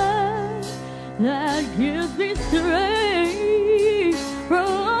blood that gives me strength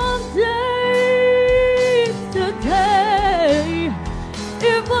from day to day.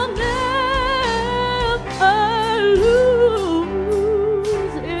 It will never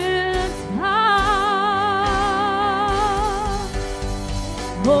lose its power,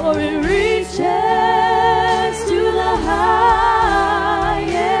 for it reaches to the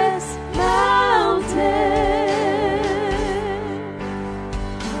highest mountain,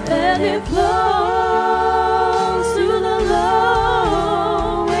 and it flows to the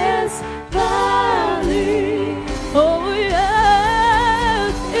lowest valley. Oh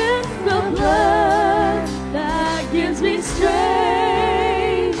yes, it's the blood that gives me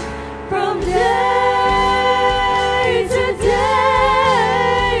strength from day to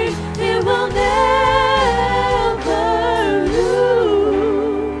day. It will never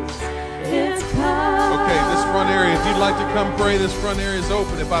lose its power. Okay, this front area, if you'd like to come pray, this front area is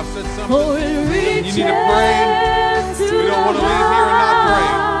open. If I've said something Oh, it and reaches you need to pray, to we don't want to leave here and not pray.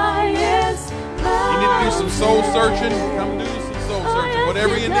 highest You need to do some soul searching, come do some soul searching.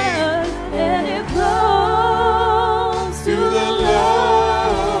 Whatever you need. And it flows to the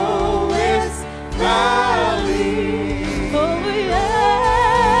lowest valley. Oh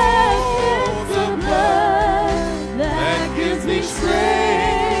yes, it's the blood that gives me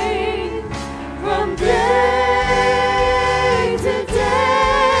strength from day to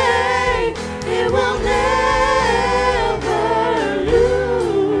day. It will never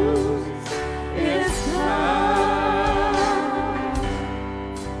lose its power.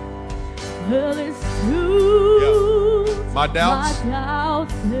 Well, it's soothes My doubts,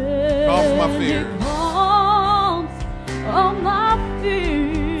 calms my fears. all my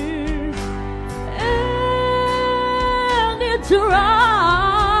fears, and it dries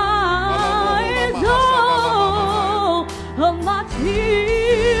all of my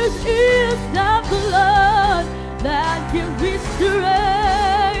tears. Is that blood that gives me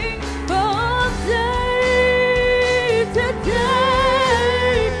strength from day to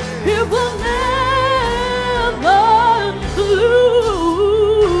day. It will never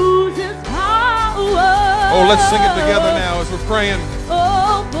lose its power. Oh, let's sing it together now as we're praying.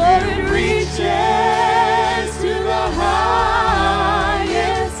 Oh, for it reaches to the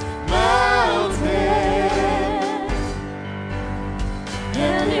highest mountain,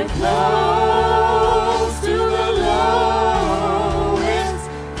 and it flows to the lowest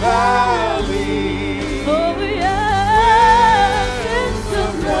valley. Oh yes, it's the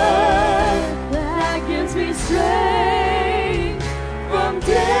blood that gives me strength from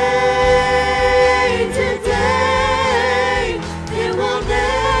day to day. It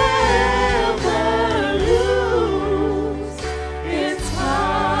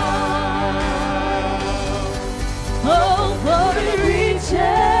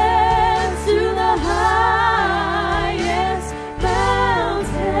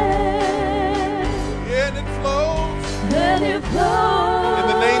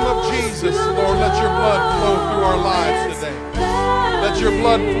let your blood flow through our lives today. Let your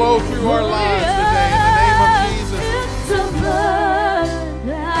blood flow through our lives today in the name of Jesus. It's the blood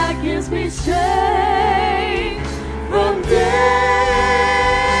that gives me strength from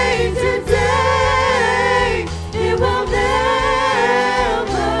day to day. It will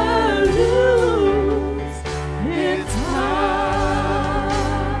never lose its power.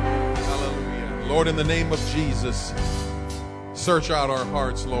 Hallelujah. Lord, in the name of Jesus, search out our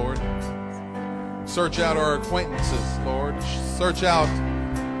hearts, Lord. Search out our acquaintances, Lord. Search out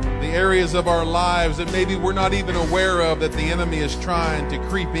the areas of our lives that maybe we're not even aware of that the enemy is trying to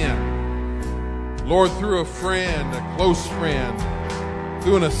creep in. Lord, through a friend, a close friend,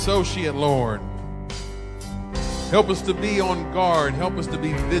 through an associate, Lord. Help us to be on guard. Help us to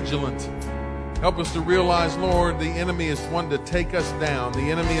be vigilant. Help us to realize, Lord, the enemy is wanting to take us down.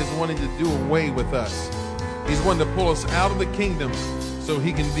 The enemy is wanting to do away with us. He's wanting to pull us out of the kingdom so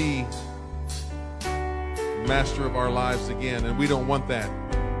he can be master of our lives again, and we don't want that.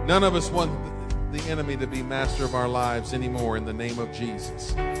 None of us want the enemy to be master of our lives anymore in the name of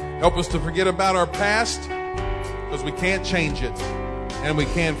Jesus. Help us to forget about our past, because we can't change it and we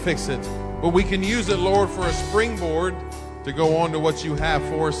can't fix it, but we can use it, Lord, for a springboard to go on to what you have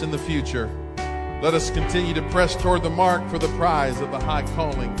for us in the future. Let us continue to press toward the mark for the prize of the high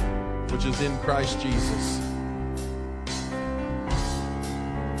calling which is in Christ Jesus.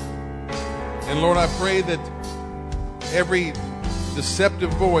 And Lord, I pray that every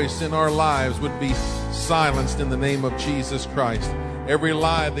deceptive voice in our lives would be silenced in the name of Jesus Christ. Every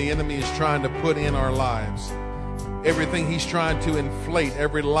lie the enemy is trying to put in our lives, everything he's trying to inflate,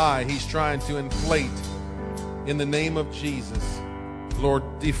 every lie he's trying to inflate, in the name of Jesus, Lord,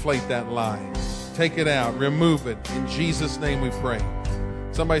 deflate that lie. Take it out, remove it. In Jesus' name we pray.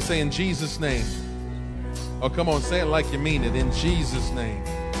 Somebody say, in Jesus' name. Oh, come on, say it like you mean it. In Jesus' name.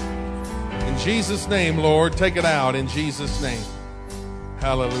 In Jesus' name, Lord, take it out in Jesus' name.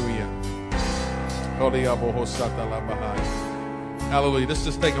 Hallelujah. Hallelujah. Let's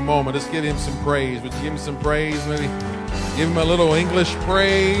just take a moment. Let's give him some praise. Would you give him some praise? Maybe give him a little English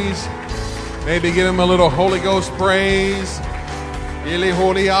praise. Maybe give him a little Holy Ghost praise.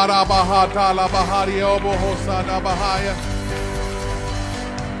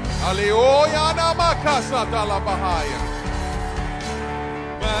 Hallelujah.